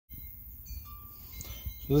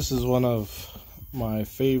This is one of my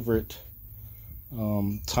favorite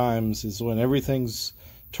times, is when everything's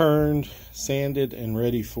turned, sanded, and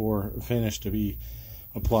ready for a finish to be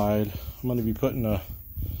applied. I'm going to be putting a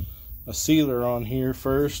sealer on here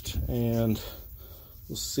first, and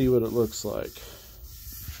we'll see what it looks like.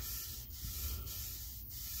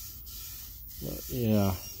 But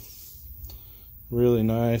yeah, really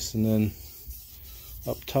nice. And then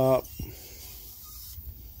up top,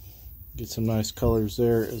 get some nice colors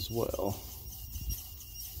there as well.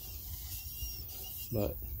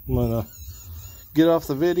 But I'm gonna get off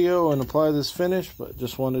the video and apply this finish, but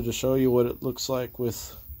just wanted to show you what it looks like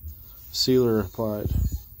with sealer applied.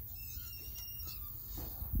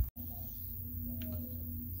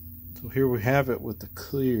 So here we have it with the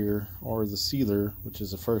clear, or the sealer, which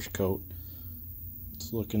is the first coat.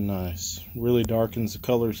 It's looking nice. Really darkens the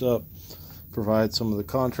colors up, provides some of the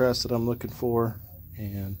contrast that I'm looking for,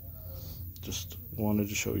 and just wanted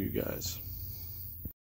to show you guys.